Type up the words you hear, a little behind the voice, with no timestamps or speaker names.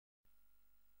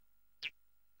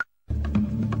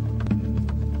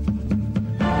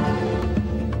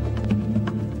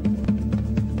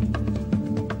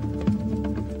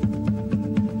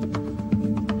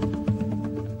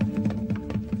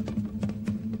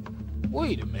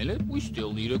Wait a minute, we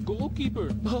still need a goalkeeper.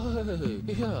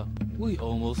 Yeah, we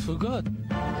almost forgot.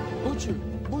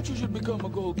 Butcher should become a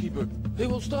goalkeeper. He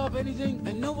will stop anything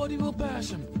and nobody will pass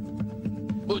him.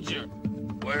 Butcher,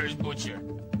 where is Butcher?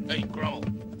 Hey, Crummel,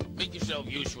 make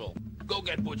yourself useful. Go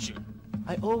get Butcher.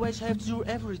 I always have to do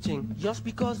everything, just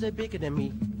because they're bigger than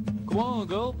me. Come on,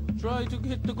 girl, try to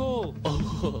hit the goal.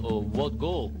 Oh, what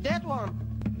goal? That one!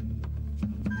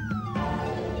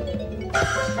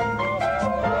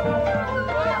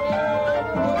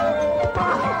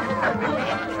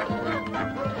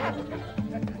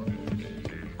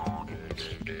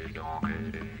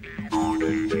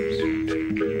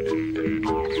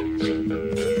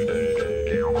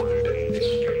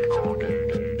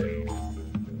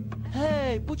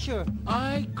 Hey, Butcher!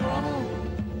 Hi, Crummel.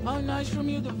 How nice from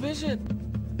you to visit.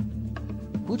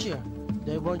 Butcher,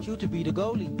 they want you to be the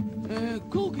goalie.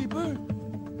 Goalkeeper?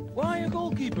 Why a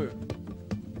goalkeeper?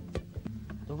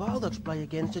 The Wild Dogs play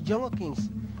against the Jungle Kings,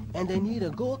 and they need a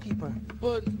goalkeeper.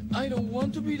 But I don't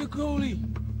want to be the goalie.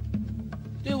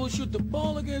 They will shoot the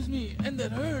ball against me, and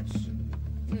that hurts.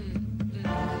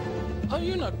 Are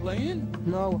you not playing?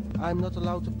 No, I'm not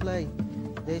allowed to play.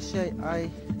 They say I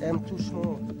am too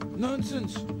small.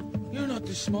 Nonsense. You're not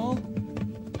this small.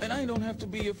 And I don't have to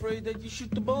be afraid that you shoot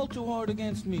the ball too hard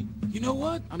against me. You know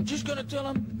what? I'm just gonna tell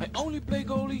him I only play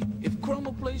goalie if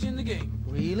Crummel plays in the game.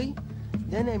 Really?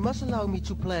 Then they must allow me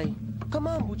to play. Come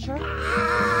on, Butcher.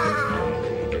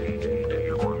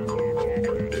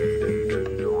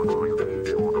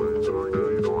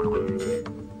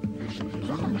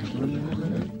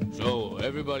 So,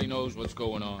 everybody knows what's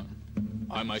going on.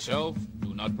 I myself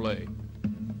do not play.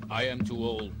 I am too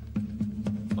old.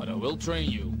 But I will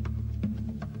train you.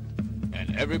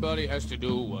 And everybody has to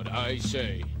do what I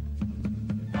say.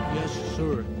 Yes,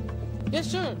 sir. Yes,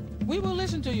 sir. We will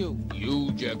listen to you.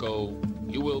 You, Jacko,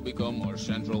 you will become our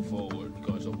central forward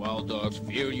because the Wild Dogs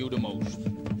fear you the most.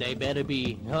 They better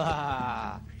be.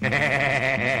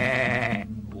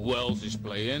 Who else is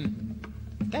playing?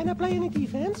 Can I play any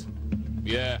defense?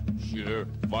 Yeah, sure.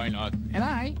 Why not? And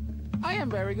I am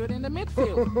very good in the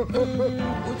midfield.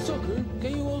 With soccer,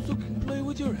 can you also play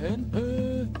with your head?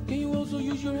 Can you also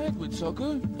use your head with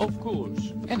soccer? Of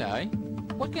course. And I?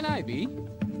 What can I be?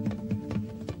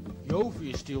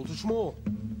 Jovi is still too small.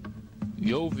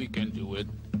 Jovi can do it.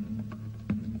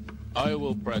 I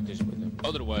will practice with him.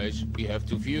 Otherwise, we have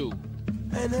too few.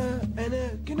 And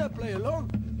can I play alone?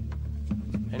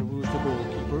 And who's the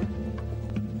goalkeeper?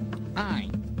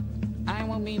 I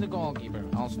will be the goalkeeper.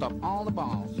 I'll stop all the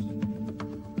balls.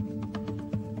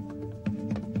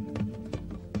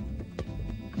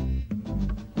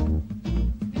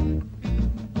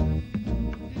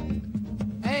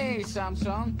 Hey,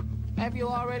 Samson. Have you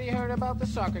already heard about the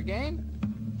soccer game?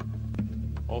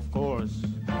 Of course.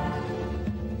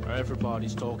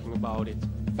 Everybody's talking about it.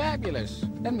 Fabulous.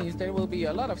 That means there will be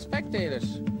a lot of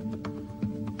spectators.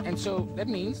 And so that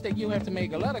means that you have to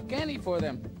make a lot of candy for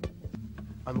them.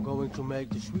 I'm going to make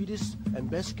the sweetest and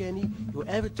best candy you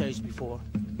ever tasted before.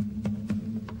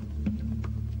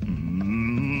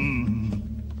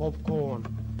 Popcorn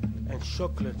and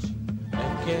chocolate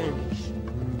and candies.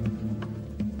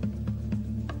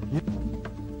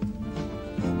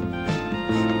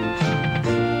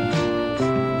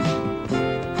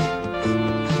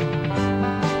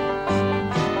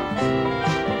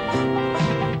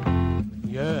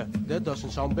 Yeah, that doesn't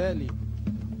sound badly.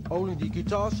 Only the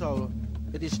guitar solo.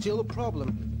 It is still a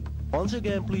problem. Once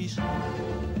again, please.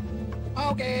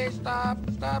 Okay, stop.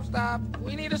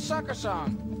 We need a soccer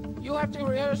song. You have to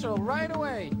rehearsal right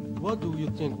away. What do you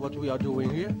think what we are doing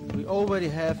here? We already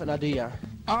have an idea.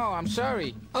 Oh, I'm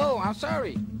sorry. I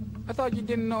thought you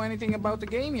didn't know anything about the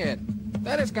game yet.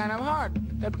 That is kind of hard.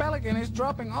 That pelican is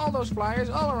dropping all those flyers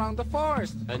all around the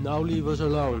forest. And now leave us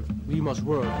alone. We must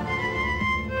work.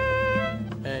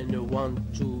 And 1,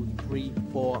 2, 3,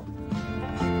 4.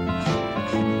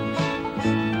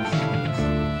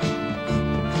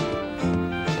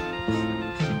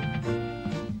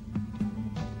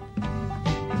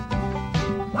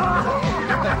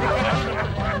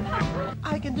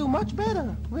 I can do much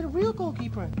better with a real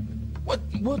goalkeeper.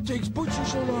 What takes Butcher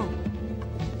so long?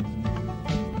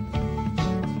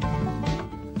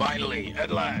 Finally, at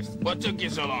last. What took you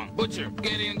so long? Butcher,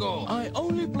 get in goal. I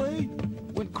only play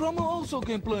when Crummel also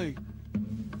can play.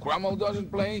 Crummel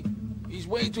doesn't play. He's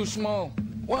way too small.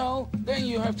 Well, then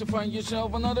you have to find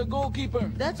yourself another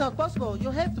goalkeeper. That's not possible.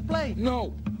 You have to play.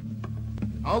 No.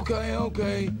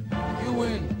 Okay. You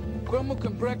win. Crummel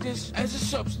can practice as a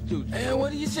substitute.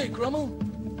 What do you say, Crummel?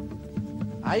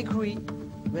 I agree.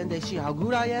 When they see how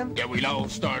good I am. Can we now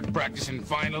start practicing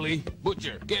finally?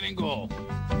 Butcher, get in goal.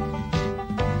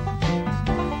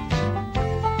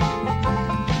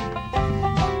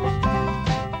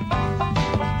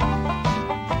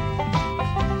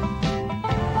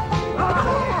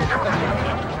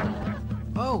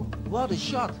 another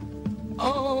shot.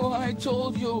 Oh, I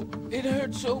told you. It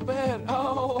hurt so bad.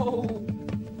 Oh.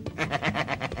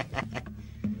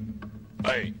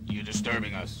 Hey, you're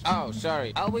disturbing us. Oh,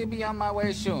 sorry. I will be on my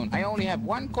way soon. I only have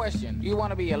one question. You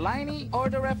want to be a liney or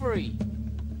the referee?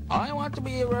 I want to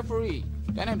be a referee.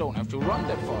 Then I don't have to run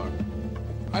that far.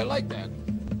 I like that.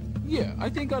 Yeah, I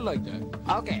think I like that.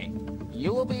 Okay.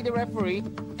 You will be the referee,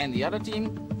 and the other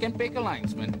team can pick a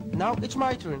linesman. Now it's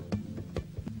my turn.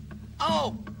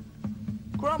 Oh!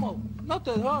 Grumble, not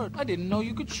that hard. I didn't know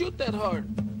you could shoot that hard.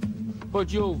 But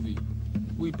Jovi,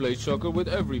 we play soccer with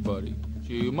everybody.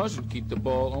 So you mustn't keep the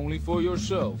ball only for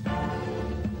yourself.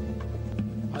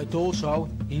 I told so.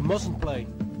 He mustn't play.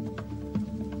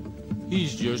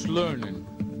 He's just learning.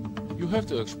 You have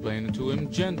to explain it to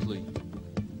him gently.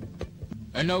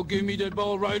 And now give me that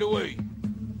ball right away.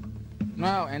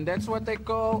 No, and that's what they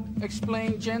call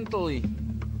explain gently.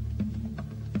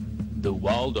 The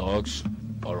Wild Dogs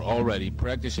are already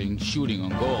practicing shooting on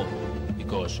goal,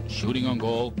 because shooting on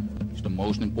goal is the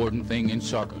most important thing in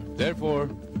soccer. Therefore,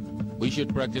 we should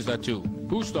practice that too.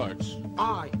 Who starts?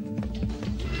 I.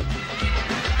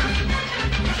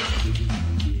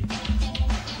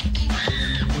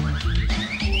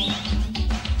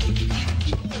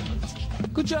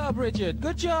 Good job, Richard.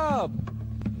 Good job.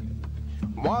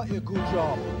 Why a good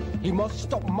job? He must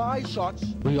stop my shots.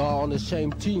 We are on the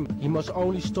same team. He must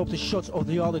only stop the shots of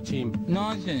the other team.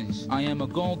 Nonsense. I am a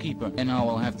goalkeeper, and I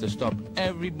will have to stop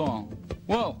every ball.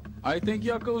 Well, I think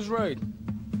Jacco's right.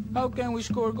 How can we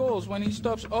score goals when he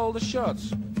stops all the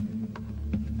shots?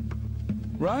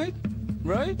 Right?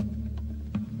 Right?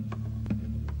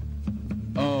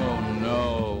 Oh,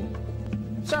 no.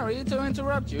 Sorry to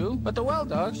interrupt you, but the Wild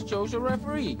Dogs chose a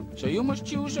referee, so you must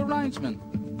choose a linesman.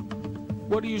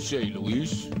 What do you say,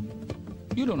 Luis?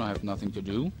 You don't have nothing to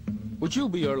do. Would you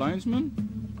be our linesman?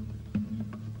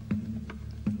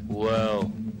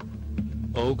 Well,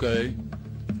 okay.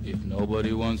 If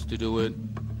nobody wants to do it,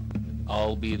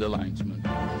 I'll be the linesman.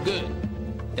 Good.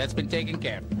 That's been taken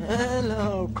care of.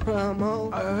 Hello,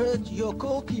 Cromwell. I heard your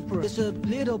goalkeeper is a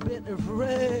little bit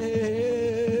afraid.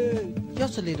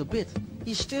 Just a little bit.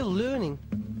 He's still learning.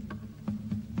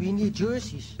 We need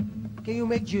jerseys. Can you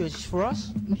make jerseys for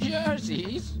us?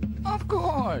 Jerseys? Of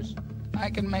course. I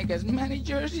can make as many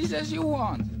jerseys as you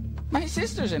want. My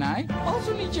sisters and I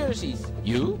also need jerseys.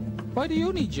 You? Why do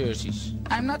you need jerseys?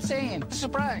 I'm not saying.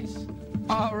 Surprise.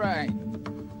 All right.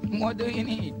 What do you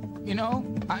need? You know,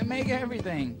 I make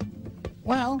everything.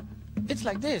 Well, it's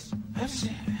like this.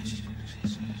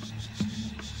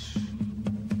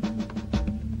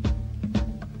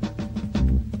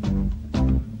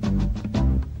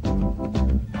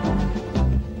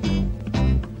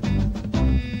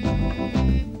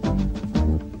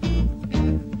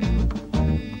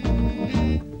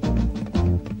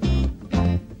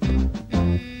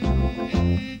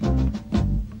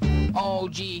 Oh,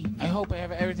 gee, I hope I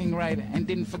have everything right and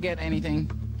didn't forget anything.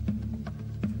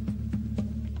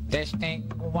 Testing,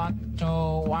 1, 2,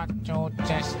 1, 2,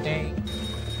 testing.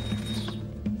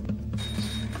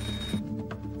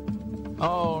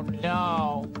 Oh,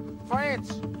 no.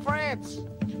 Fritz! Fritz!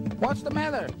 What's the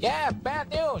matter? Yeah, bad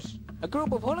news. A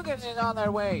group of hooligans is on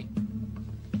their way.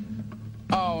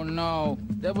 Oh, no.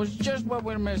 That was just what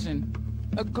we're missing.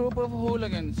 A group of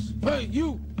hooligans. Hey,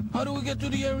 you! How do we get to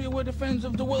the area where the fans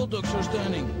of the Wild Dogs are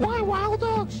standing? Why Wild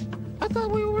Dogs? I thought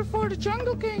we were for the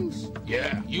Jungle Kings.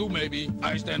 Yeah, you maybe.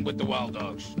 I stand with the Wild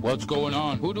Dogs. What's going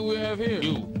on? Who do we have here?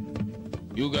 You.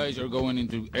 You guys are going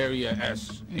into Area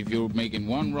S. And if you're making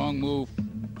one wrong move,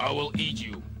 I will eat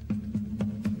you.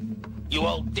 You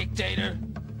old dictator.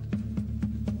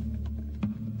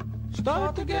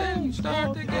 Start the game!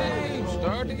 Start the game!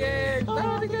 Start the game!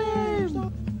 Start the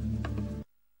game!